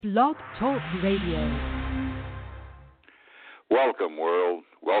Blog Talk Radio. Welcome, world.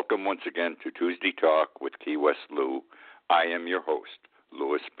 Welcome once again to Tuesday Talk with Key West Lou. I am your host,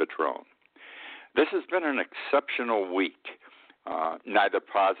 Louis Patrone. This has been an exceptional week. Neither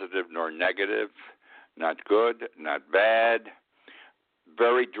positive nor negative, not good, not bad,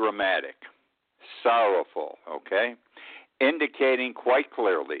 very dramatic, sorrowful, okay? Indicating quite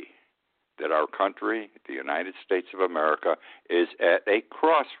clearly that our country, the United States of America, is at a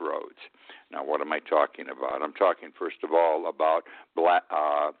crossroads. Now, what am I talking about? I'm talking, first of all, about black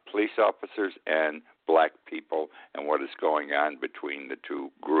police officers and black people and what is going on between the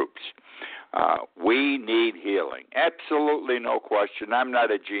two groups. We need healing. Absolutely no question. I'm not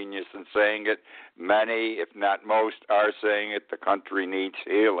a genius in saying it. Many, if not most, are saying it. The country needs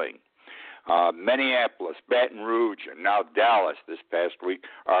healing. Minneapolis, Baton Rouge, and now Dallas this past week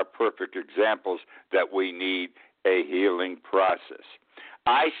are perfect examples that we need a healing process.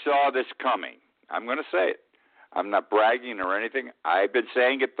 I saw this coming. I'm going to say it. I'm not bragging or anything. I've been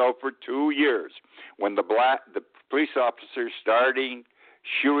saying it, though, for 2 years. When the police officers started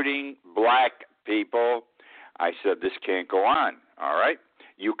shooting black people, I said, this can't go on, all right?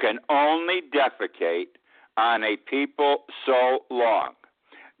 You can only defecate on a people so long.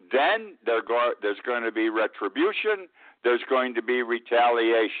 Then there's going to be retribution. There's going to be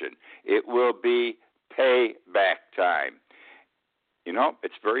retaliation. It will be payback time. You know,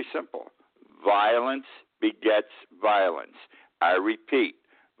 it's very simple. Violence begets violence. I repeat,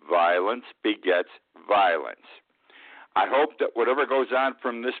 violence begets violence. I hope that whatever goes on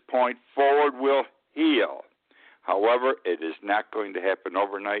from this point forward will heal. However, it is not going to happen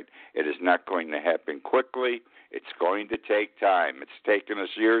overnight. It is not going to happen quickly. It's going to take time. It's taken us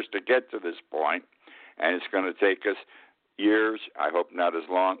years to get to this point, and it's going to take us years, I hope not as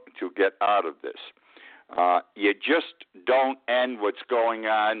long, to get out of this. You just don't end what's going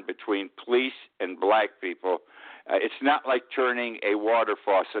on between police and black people. It's not like turning a water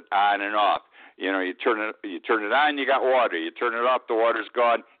faucet on and off. You know, you turn it on, you got water. You turn it off, the water's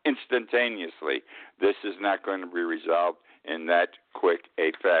gone instantaneously. This is not going to be resolved in that quick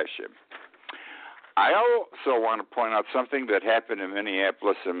a fashion. I also want to point out something that happened in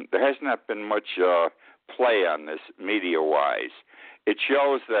Minneapolis, and there has not been much play on this media-wise. It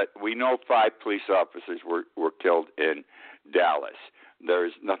shows that we know 5 police officers were killed in Dallas.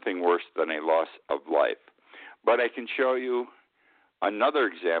 There's nothing worse than a loss of life. But I can show you another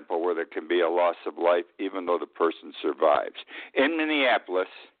example where there can be a loss of life even though the person survives. In Minneapolis,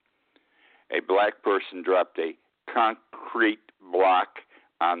 a black person dropped a concrete block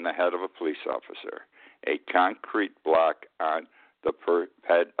on the head of a police officer. A concrete block on the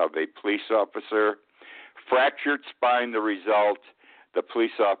head of a police officer. Fractured spine, the result. The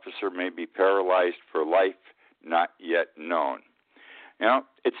police officer may be paralyzed for life, not yet known. You know,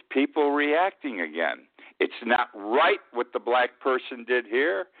 it's people reacting again. It's not right what the black person did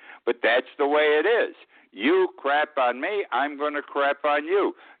here, but that's the way it is. You crap on me, I'm going to crap on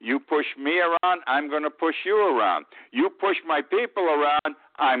you. You push me around, I'm going to push you around. You push my people around,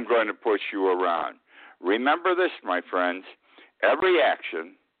 I'm going to push you around. Remember this, my friends. Every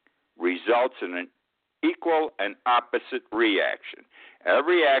action results in an equal and opposite reaction.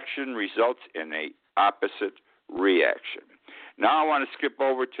 Every action results in an opposite reaction. Now I want to skip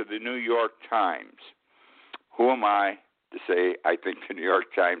over to the New York Times. Who am I to say I think the New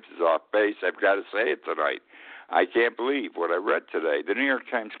York Times is off base? I've got to say it tonight. I can't believe what I read today. The New York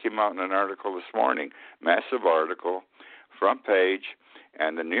Times came out in an article this morning, massive article, front page,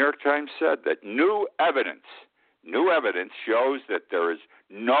 and the New York Times said that new evidence shows that there is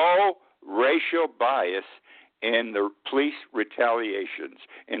no racial bias in the police retaliations,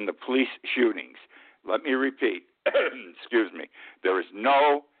 in the police shootings. Let me repeat. Excuse me. There is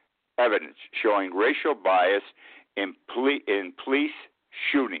no evidence showing racial bias in police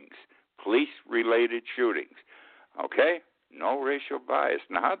shootings, police-related shootings. Okay? No racial bias.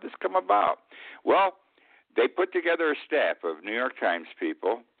 Now, how did this come about? Well, they put together a staff of New York Times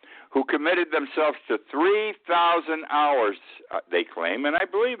people who committed themselves to 3,000 hours, they claim, and I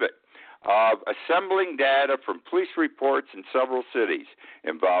believe it, of assembling data from police reports in several cities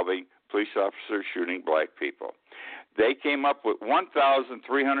involving police officers shooting black people. They came up with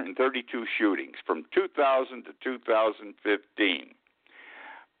 1,332 shootings from 2000 to 2015.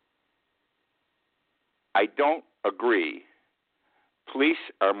 I don't agree. Police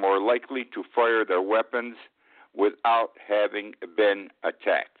are more likely to fire their weapons without having been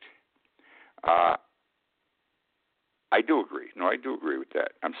attacked. I do agree. No, I do agree with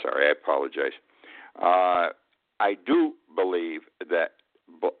that. I'm sorry. I apologize. I do believe that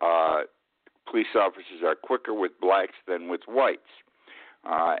police officers are quicker with blacks than with whites.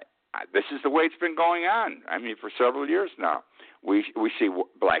 This is the way it's been going on. I mean, for several years now. We see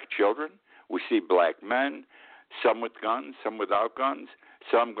black children. We see black men, some with guns, some without guns,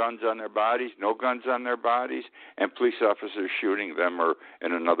 some guns on their bodies, no guns on their bodies, and police officers shooting them or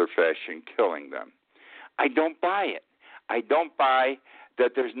in another fashion killing them. I don't buy it. I don't buy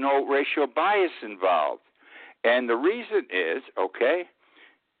that there's no racial bias involved. And the reason is, okay,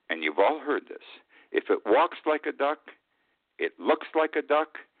 and you've all heard this, if it walks like a duck, it looks like a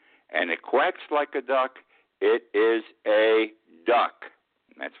duck, and it quacks like a duck, it is a duck.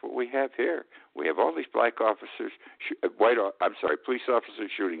 And that's what we have here. We have all these police officers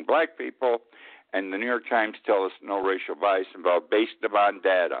shooting black people, and the New York Times tell us no racial bias involved based upon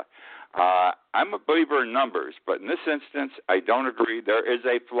data. I'm a believer in numbers, but in this instance, I don't agree. There is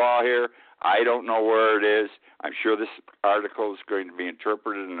a flaw here. I don't know where it is. I'm sure this article is going to be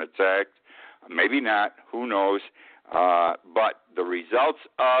interpreted and attacked. Maybe not. Who knows? But the results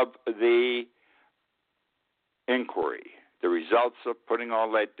of the inquiry, the results of putting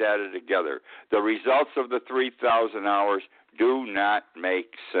all that data together, the results of the 3,000 hours do not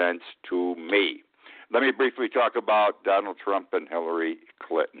make sense to me. Let me briefly talk about Donald Trump and Hillary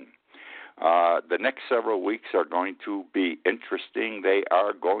Clinton. The next several weeks are going to be interesting. They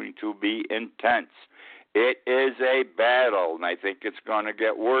are going to be intense. It is a battle, and I think it's going to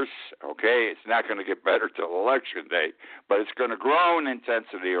get worse. Okay, it's not going to get better till Election Day, but it's going to grow in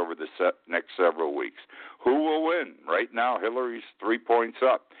intensity over the next several weeks. Who will win? Right now, Hillary's 3 points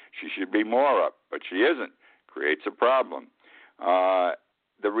up. She should be more up, but she isn't. Creates a problem. The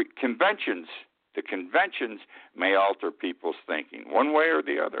conventions may alter people's thinking, one way or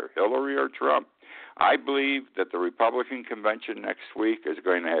the other, Hillary or Trump. I believe that the Republican convention next week is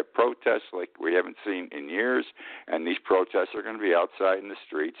going to have protests like we haven't seen in years, and these protests are going to be outside in the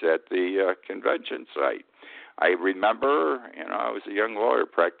streets at the convention site. I remember, I was a young lawyer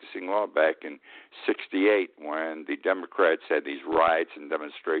practicing law back in '68 when the Democrats had these riots and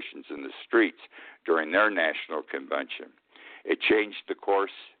demonstrations in the streets during their national convention. It changed the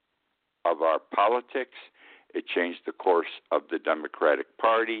course of our politics. It changed the course of the Democratic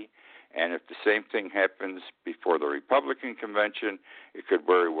Party. And if the same thing happens before the Republican convention, it could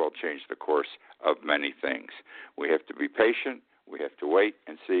very well change the course of many things. We have to be patient. We have to wait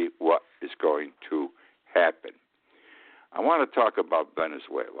and see what is going to happen. I want to talk about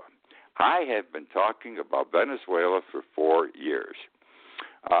Venezuela. I have been talking about Venezuela for 4 years.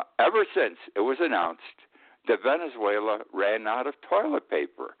 Ever since it was announced that Venezuela ran out of toilet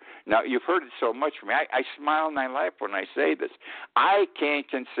paper. Now, you've heard it so much from me. I smile and I laugh when I say this. I can't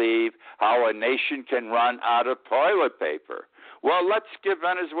conceive how a nation can run out of toilet paper. Well, let's give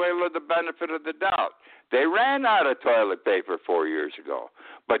Venezuela the benefit of the doubt. They ran out of toilet paper 4 years ago.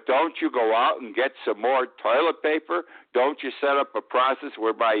 But don't you go out and get some more toilet paper? Don't you set up a process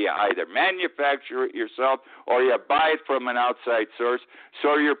whereby you either manufacture it yourself or you buy it from an outside source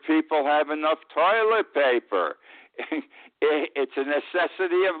so your people have enough toilet paper? It's a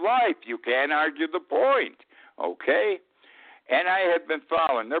necessity of life. You can't argue the point, okay? And I have been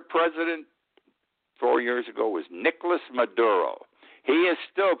following. Their president 4 years ago was Nicolas Maduro. He is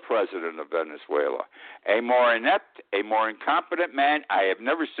still president of Venezuela. A more inept, a more incompetent man I have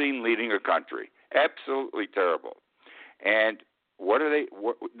never seen leading a country. Absolutely terrible. And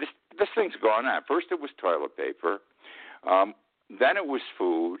this thing's gone on. First it was toilet paper. Then it was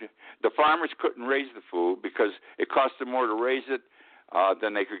food. The farmers couldn't raise the food because it cost them more to raise it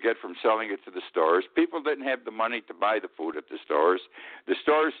than they could get from selling it to the stores. People didn't have the money to buy the food at the stores. The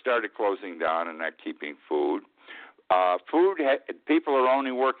stores started closing down and not keeping food. People are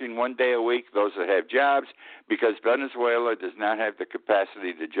only working 1 day a week, those that have jobs, because Venezuela does not have the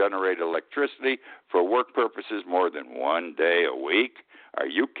capacity to generate electricity for work purposes more than 1 day a week. Are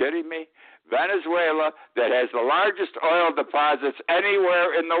you kidding me? Venezuela, that has the largest oil deposits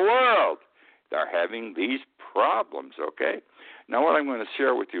anywhere in the world, they're having these problems, okay? Now, what I'm going to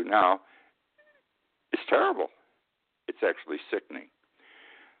share with you now is terrible. It's actually sickening.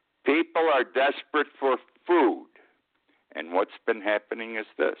 People are desperate for food. And what's been happening is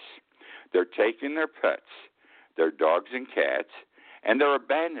this. They're taking their pets, their dogs and cats, and they're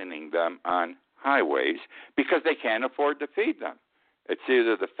abandoning them on highways because they can't afford to feed them. It's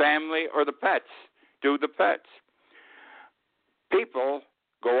either the family or the pets. Do the pets. People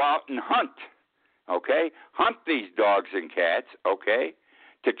go out and hunt, okay? Hunt these dogs and cats, okay,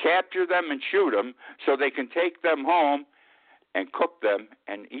 to capture them and shoot them so they can take them home and cook them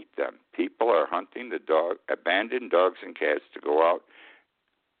and eat them. People are hunting the abandoned dogs and cats to go out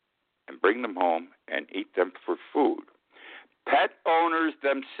and bring them home and eat them for food. Pet owners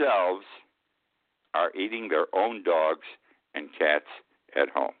themselves are eating their own dogs and cats at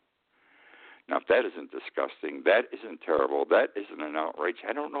home. Now, if that isn't disgusting, that isn't terrible, that isn't an outrage,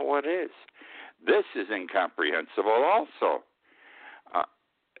 I don't know what is. This is incomprehensible also.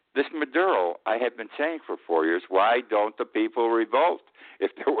 This Maduro, I have been saying for 4 years, why don't the people revolt?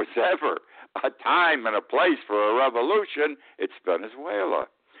 If there was ever a time and a place for a revolution, it's Venezuela.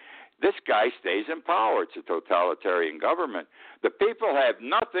 This guy stays in power. It's a totalitarian government. The people have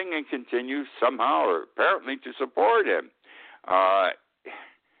nothing and continue somehow or apparently to support him.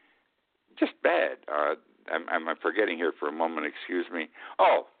 Just bad. I'm forgetting here for a moment, excuse me.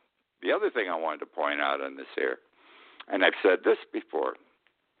 Oh, the other thing I wanted to point out on this here, and I've said this before,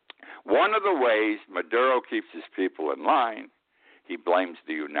 one of the ways Maduro keeps his people in line, he blames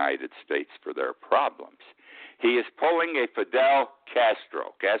the United States for their problems. He is pulling a Fidel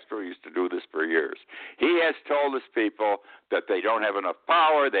Castro. Castro used to do this for years. He has told his people that they don't have enough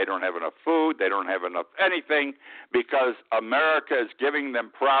power, they don't have enough food, they don't have enough anything because America is giving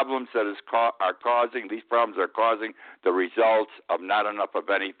them problems that these problems are causing the results of not enough of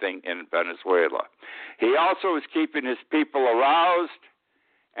anything in Venezuela. He also is keeping his people aroused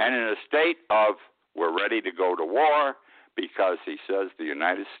and in a state of we're ready to go to war because he says the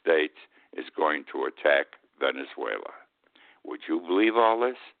United States is going to attack Venezuela. Would you believe all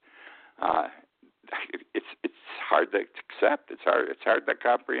this? It's hard to accept. It's hard to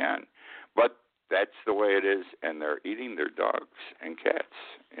comprehend. But that's the way it is, and they're eating their dogs and cats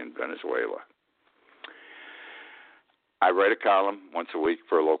in Venezuela. I write a column once a week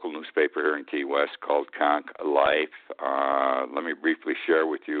for a local newspaper here in Key West called Conch Life. Let me briefly share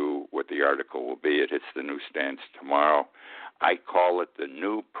with you what the article will be. It hits the newsstands tomorrow. I call it the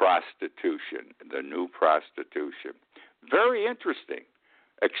new prostitution. The new prostitution. Very interesting.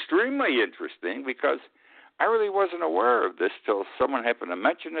 Extremely interesting because I really wasn't aware of this till someone happened to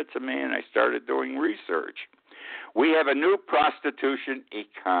mention it to me and I started doing research. We have a new prostitution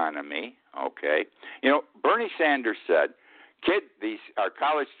economy, okay? You know, Bernie Sanders said, our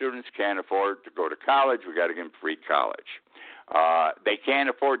college students can't afford to go to college. We got to give them free college. They can't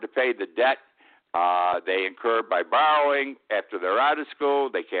afford to pay the debt they incur by borrowing after they're out of school.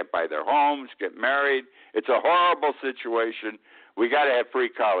 They can't buy their homes, get married. It's a horrible situation. We got to have free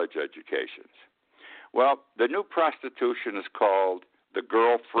college educations. Well, the new prostitution is called the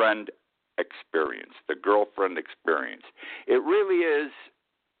girlfriend experience, the girlfriend experience. It really is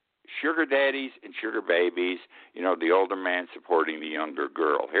sugar daddies and sugar babies, you know, the older man supporting the younger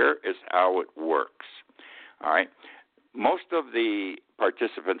girl. Here is how it works, all right? Most of the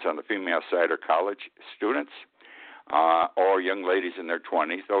participants on the female side are college students or young ladies in their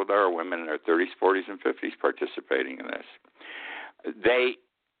 20s, though there are women in their 30s, 40s, and 50s participating in this. They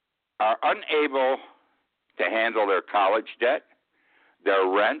are unable to handle their college debt, their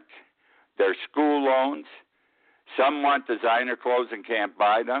rent, their school loans. Some want designer clothes and can't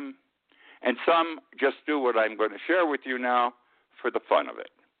buy them. And some just do what I'm going to share with you now for the fun of it.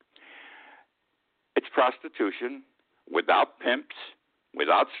 It's prostitution without pimps,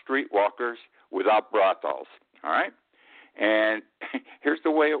 without streetwalkers, without brothels, all right? And here's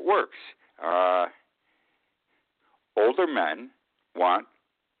the way it works. Older men want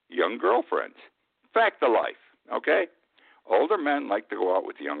young girlfriends. Fact of life, okay? Older men like to go out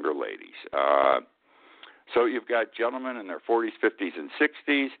with younger ladies. So you've got gentlemen in their 40s, 50s, and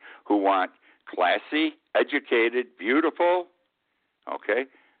 60s who want classy, educated, beautiful, okay,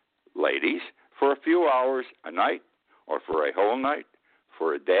 ladies for a few hours a night or for a whole night,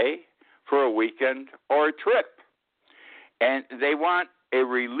 for a day, for a weekend, or a trip. And they want a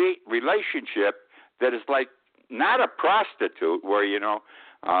relationship that is like not a prostitute where, you know,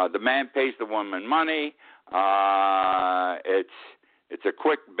 the man pays the woman money. It's a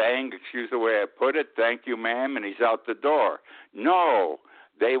quick bang, excuse the way I put it, thank you, ma'am, and he's out the door. No,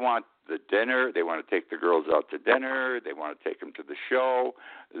 they want the dinner. They want to take the girls out to dinner. They want to take them to the show,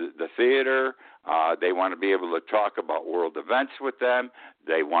 the theater. They want to be able to talk about world events with them.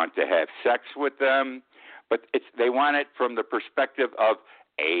 They want to have sex with them. But they want it from the perspective of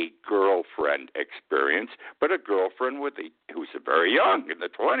a girlfriend experience, but a girlfriend who's very young, in the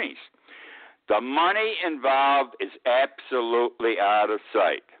 20s. The money involved is absolutely out of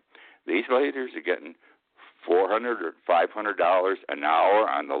sight. These ladies are getting $400 or $500 an hour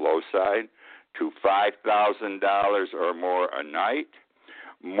on the low side to $5,000 or more a night,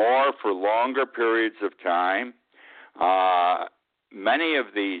 more for longer periods of time. Many of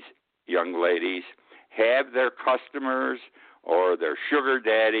these young ladies have their customers or their sugar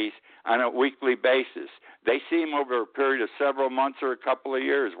daddies on a weekly basis. They see them over a period of several months or a couple of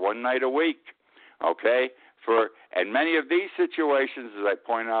years, one night a week, okay? And many of these situations, as I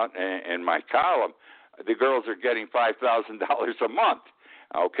point out in my column, the girls are getting $5,000 a month.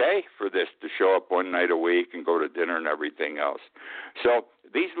 okay, for this, to show up one night a week and go to dinner and everything else. So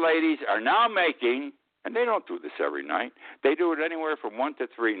these ladies are now making, and they don't do this every night, they do it anywhere from 1 to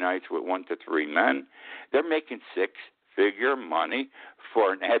 3 nights with 1 to 3 men. They're making six-figure money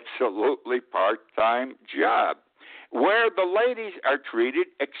for an absolutely part-time job, where the ladies are treated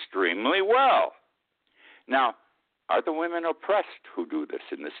extremely well. Now, are the women oppressed who do this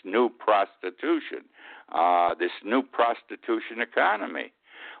in this new prostitution, economy?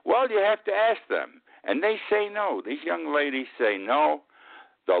 Well, you have to ask them, and they say no. These young ladies say no.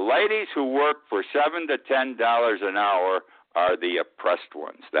 The ladies who work for $7 to $10 an hour are the oppressed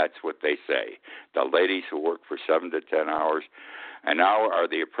ones. That's what they say. The ladies who work for 7 to 10 hours an hour are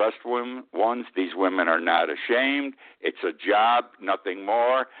the oppressed ones. These women are not ashamed. It's a job, nothing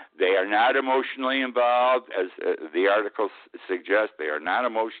more. They are not emotionally involved, as the article suggests. They are not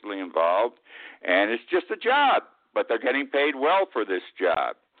emotionally involved, and it's just a job, but they're getting paid well for this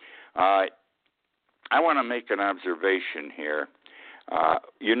job. I want to make an observation here.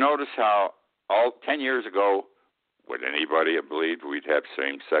 You notice how 10 years ago, would anybody have believed we'd have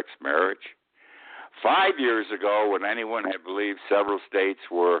same-sex marriage? 5 years ago, when anyone had believed several states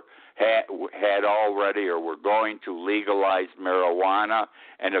had already or were going to legalize marijuana,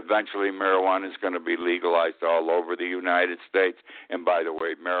 and eventually marijuana is going to be legalized all over the United States. And by the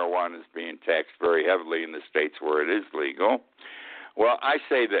way, marijuana is being taxed very heavily in the states where it is legal. Well, I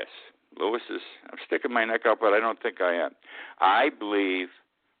say this. I'm sticking my neck out, but I don't think I am. I believe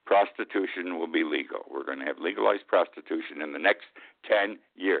prostitution will be legal. We're going to have legalized prostitution in the next 10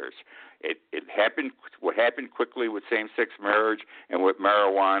 years. It happened. What happened quickly with same-sex marriage and with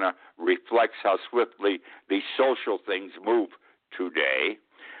marijuana reflects how swiftly these social things move today.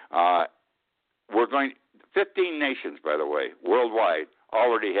 15 nations, by the way, worldwide,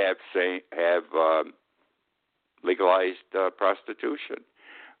 already have legalized prostitution.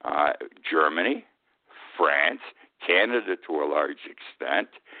 Germany, France, Canada to a large extent,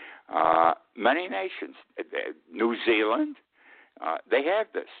 many nations, New Zealand, they have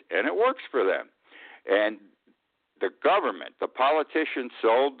this, and it works for them. And the government, the politicians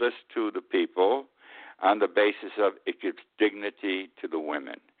sold this to the people on the basis of it gives dignity to the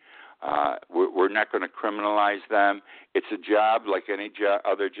women. We're not going to criminalize them. It's a job like any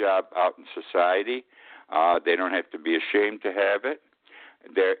other job out in society. They don't have to be ashamed to have it.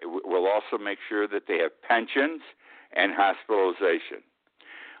 We'll also make sure that they have pensions and hospitalization.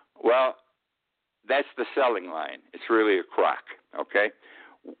 Well, that's the selling line. It's really a crock, okay?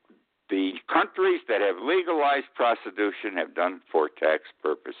 The countries that have legalized prostitution have done it for tax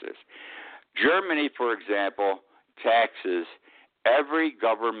purposes. Germany, for example, taxes every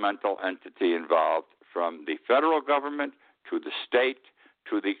governmental entity involved, from the federal government to the state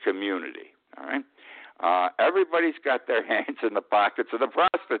to the community, all right? Everybody's got their hands in the pockets of the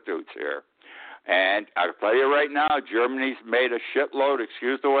prostitutes here. And I'll tell you right now, Germany's made a shitload,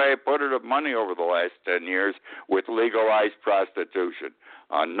 excuse the way I put it, of money over the last 10 years with legalized prostitution.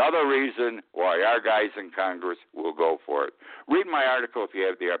 Another reason why our guys in Congress will go for it. Read my article if you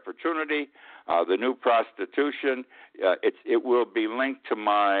have the opportunity. The new prostitution, it will be linked to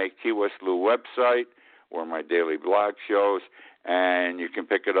my Key West Lou website, where my daily blog shows, and you can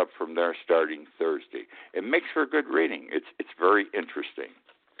pick it up from there starting Thursday. It makes for good reading. It's very interesting.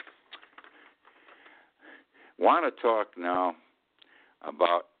 Want to talk now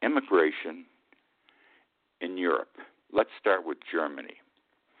about immigration in Europe. Let's start with Germany.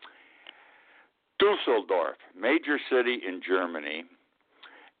 Dusseldorf, major city in Germany,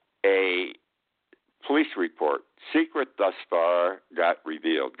 a police report, secret thus far, got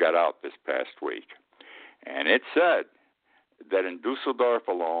out this past week. And it said that in Dusseldorf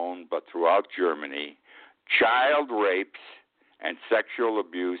alone, but throughout Germany, child rapes and sexual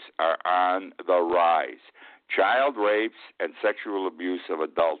abuse are on the rise. Child rapes and sexual abuse of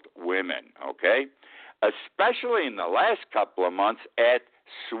adult women, okay? Especially in the last couple of months at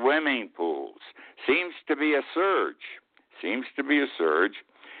swimming pools. Seems to be a surge.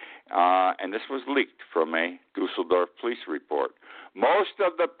 And this was leaked from a Dusseldorf police report. Most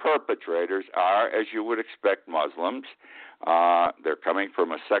of the perpetrators are, as you would expect, Muslims. They're coming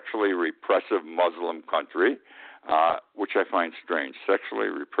from a sexually repressive Muslim country, which I find strange. Sexually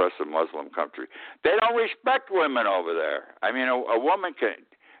repressive Muslim country. They don't respect women over there. I mean, a woman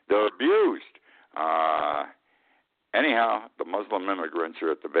they're abused. Anyhow, the Muslim immigrants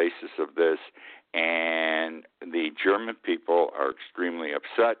are at the basis of this, and the German people are extremely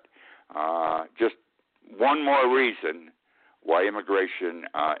upset. Just one more reason why immigration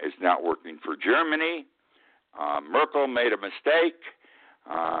is not working for Germany. Merkel made a mistake.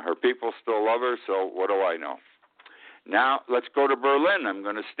 Her people still love her, so what do I know? Now, let's go to Berlin. I'm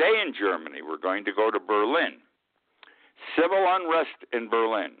going to stay in Germany. We're going to go to Berlin. Civil unrest in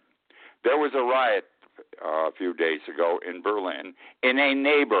Berlin. There was a riot a few days ago in Berlin in a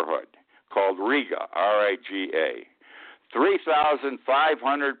neighborhood called Riga, R-I-G-A.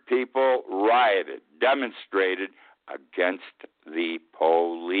 3,500 people rioted, demonstrated against the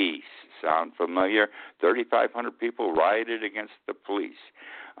police. Sound familiar? 3,500 people rioted against the police.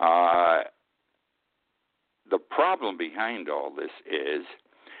 The problem behind all this is,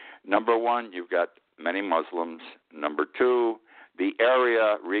 number one, you've got many Muslims. Number two, the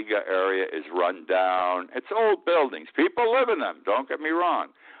area, Riga area, is run down. It's old buildings. People live in them, don't get me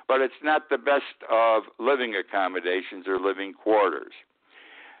wrong. But it's not the best of living accommodations or living quarters.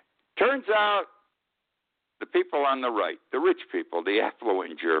 Turns out the people on the right, the rich people, the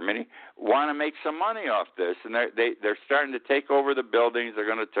affluent in Germany, want to make some money off this, and they're starting to take over the buildings. They're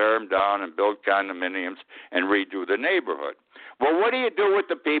going to tear them down and build condominiums and redo the neighborhood. Well, what do you do with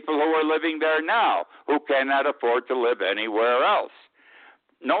the people who are living there now, who cannot afford to live anywhere else?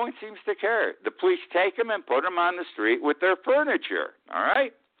 No one seems to care. The police take them and put them on the street with their furniture, all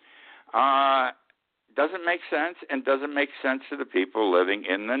right? Doesn't make sense, and doesn't make sense to the people living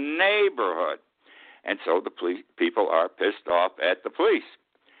in the neighborhood. And so the people are pissed off at the police.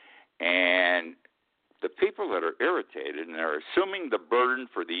 And the people that are irritated and are assuming the burden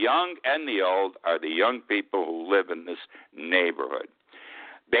for the young and the old are the young people who live in this neighborhood.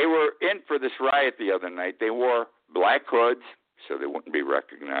 They were in for this riot the other night. They wore black hoods so they wouldn't be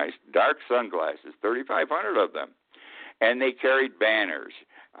recognized, dark sunglasses, 3,500 of them. And they carried banners.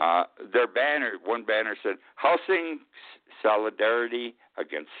 One banner said, "Housing Solidarity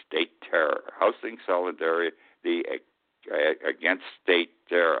Against State Terror." Housing Solidarity Against State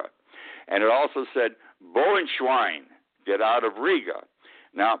Terror. And it also said, "Bullenschwein, get out of Riga."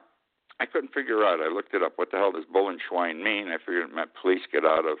 Now, I couldn't figure out. I looked it up. What the hell does Bullenschwein mean? I figured it meant police get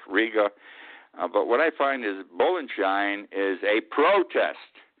out of Riga. But what I find is Bullenschwein is a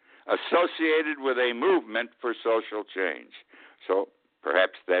protest associated with a movement for social change. So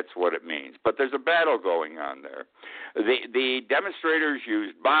perhaps that's what it means. But there's a battle going on there. The demonstrators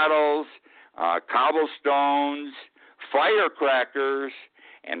used bottles, cobblestones, firecrackers,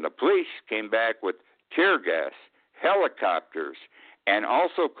 and the police came back with tear gas, helicopters, and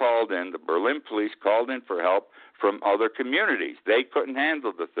also the Berlin police called in for help from other communities. They couldn't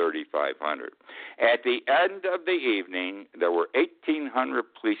handle the 3,500. At the end of the evening, there were 1,800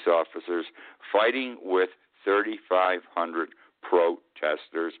 police officers fighting with 3,500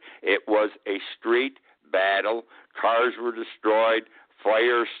 protesters. It was a street battle. Cars were destroyed.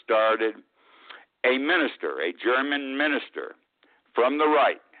 Fires started. A minister, a German minister from the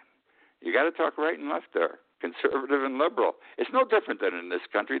right, you got to talk right and left there, conservative and liberal. It's no different than in this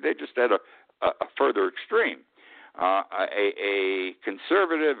country. They just had a further extreme. A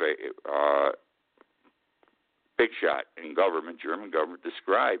conservative, big shot in government, German government,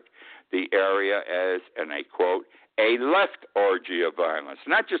 described the area as, and I quote, a left orgy of violence.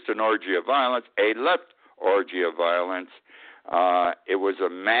 Not just an orgy of violence, a left orgy of violence. It was a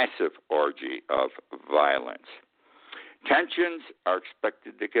massive orgy of violence. Tensions are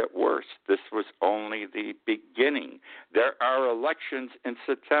expected to get worse. This was only the beginning. There are elections in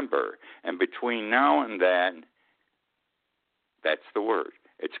September, and between now and then, that's the word.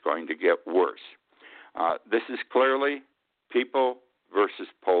 It's going to get worse. This is clearly people versus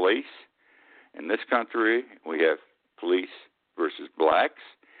police. In this country, we have police versus blacks.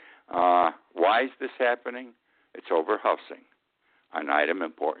 Why is this happening? It's over housing, an item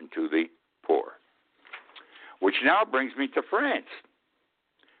important to the poor. Which now brings me to France.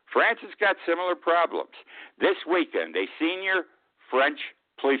 France has got similar problems. This weekend, a senior French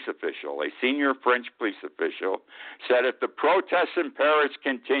police official said if the protests in Paris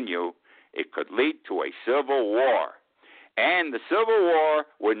continue, it could lead to a civil war. And the civil war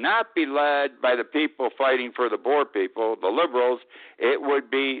would not be led by the people fighting for the poor people, the liberals. It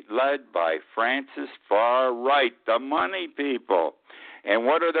would be led by France's far right, the money people. And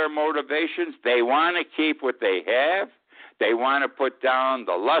what are their motivations? They want to keep what they have. They want to put down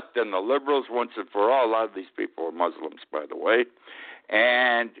the left and the liberals once and for all. A lot of these people are Muslims, by the way.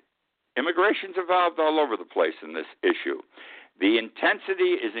 And immigration's involved all over the place in this issue. The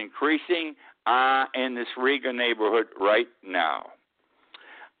intensity is increasing in this Riga neighborhood right now.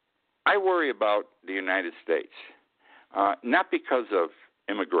 I worry about the United States, not because of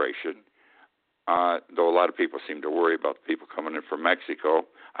immigration, though a lot of people seem to worry about the people coming in from Mexico.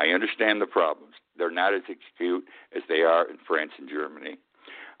 I understand the problems. They're not as acute as they are in France and Germany.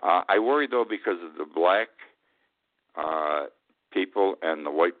 I worry, though, because of the black people and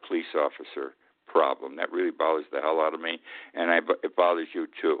the white police officer problem. That really bothers the hell out of me, and it bothers you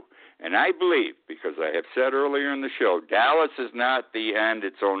too. And I believe, because I have said earlier in the show, Dallas is not the end,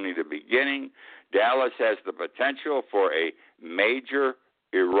 it's only the beginning. Dallas has the potential for a major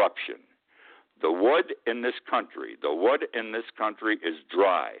eruption. The wood in this country is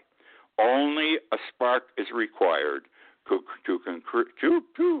dry. Only a spark is required to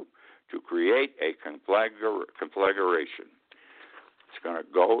create a conflagration. It's going to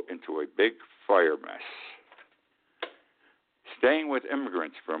go into a big fire mess. Staying with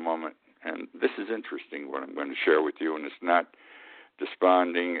immigrants for a moment, and this is interesting what I'm going to share with you, and it's not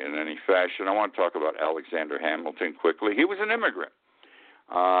desponding in any fashion. I want to talk about Alexander Hamilton quickly. He was an immigrant.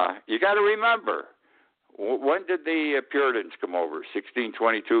 You got to remember, when did the Puritans come over?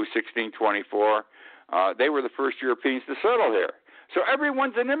 1622, 1624. They were the first Europeans to settle here. So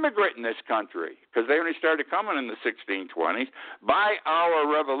everyone's an immigrant in this country because they only started coming in the 1620s. By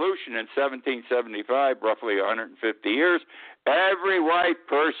our revolution in 1775, roughly 150 years, every white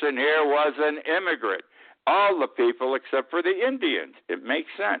person here was an immigrant. All the people except for the Indians. It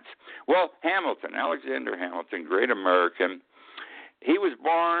makes sense. Well, Hamilton, Alexander Hamilton, great American, he was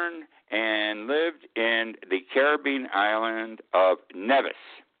born and lived in the Caribbean island of Nevis.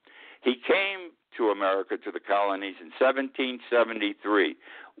 He came to America, to the colonies, in 1773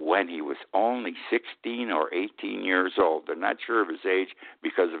 when he was only 16 or 18 years old. They're not sure of his age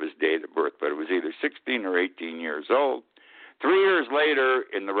because of his date of birth, but it was either 16 or 18 years old. 3 years later,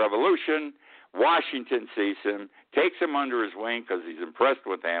 in the Revolution, Washington sees him, takes him under his wing because he's impressed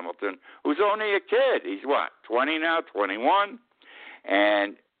with Hamilton, who's only a kid. He's 20 now, 21,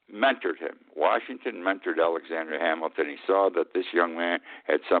 and mentored him. Washington mentored Alexander Hamilton. He saw that this young man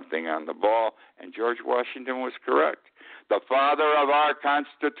had something on the ball, and George Washington was correct. The father of our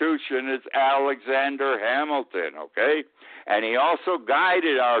Constitution is Alexander Hamilton, okay? And he also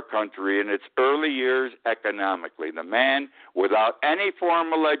guided our country in its early years economically. The man, without any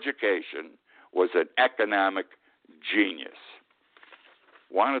formal education, was an economic genius.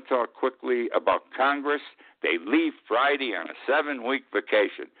 Want to talk quickly about Congress? They leave Friday on a 7-week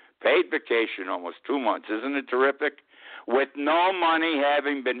vacation. Paid vacation, almost 2 months. Isn't it terrific? With no money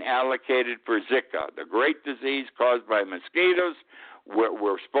having been allocated for Zika, the great disease caused by mosquitoes.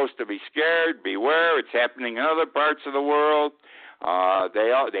 We're supposed to be scared. Beware. It's happening in other parts of the world.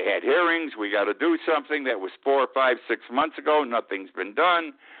 They had hearings. We got to do something. That was 4, 5, 6 months ago. Nothing's been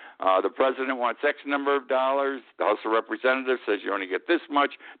done. The president wants X number of dollars. The House of Representatives says you only get this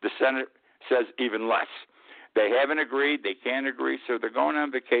much. The Senate says even less. They haven't agreed. They can't agree, so they're going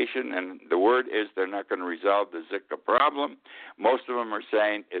on vacation, and the word is they're not going to resolve the Zika problem. Most of them are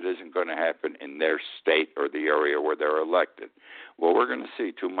saying it isn't going to happen in their state or the area where they're elected. Well, we're going to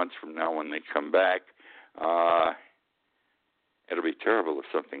see 2 months from now when they come back. It'll be terrible if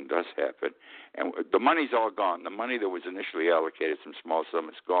something does happen. And the money's all gone. The money that was initially allocated, some small sum,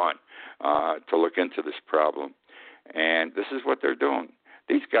 is gone to look into this problem. And this is what they're doing.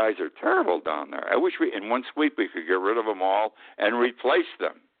 These guys are terrible down there. I wish in one sweep we could get rid of them all and replace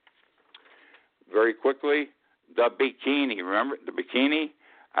them. Very quickly, the bikini. Remember the bikini?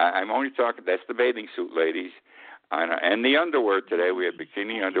 I'm only talking, that's the bathing suit, ladies. And the underwear today, we have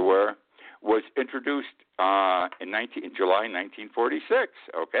bikini underwear, was introduced in July 1946,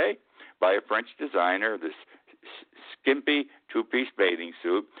 okay, by a French designer, this skimpy two-piece bathing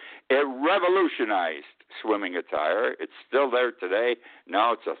suit. It revolutionized swimming attire. It's still there today.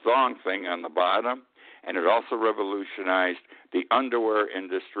 Now it's a thong thing on the bottom, and it also revolutionized the underwear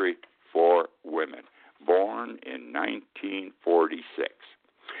industry for women, born in 1946.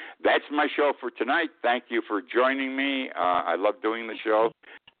 That's my show for tonight. Thank you for joining me. I love doing the show,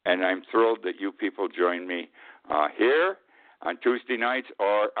 and I'm thrilled that you people join me here on Tuesday nights,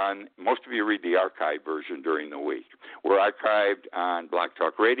 or on, most of you read the archive version during the week. We're archived on Blog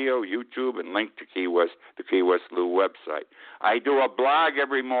Talk Radio, YouTube, and linked to Key West, the Key West Lou website. I do a blog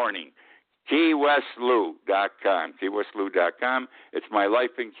every morning, KeyWestLou.com, KeyWestLou.com. It's my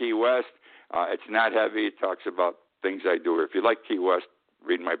life in Key West. It's not heavy. It talks about things I do. If you like Key West,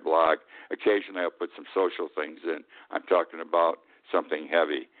 read my blog. Occasionally I'll put some social things in. I'm talking about something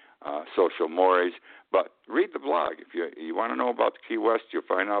heavy, social mores. But read the blog. If you want to know about the Key West, you'll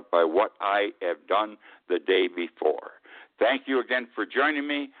find out by what I have done the day before. Thank you again for joining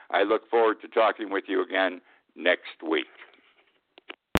me. I look forward to talking with you again next week.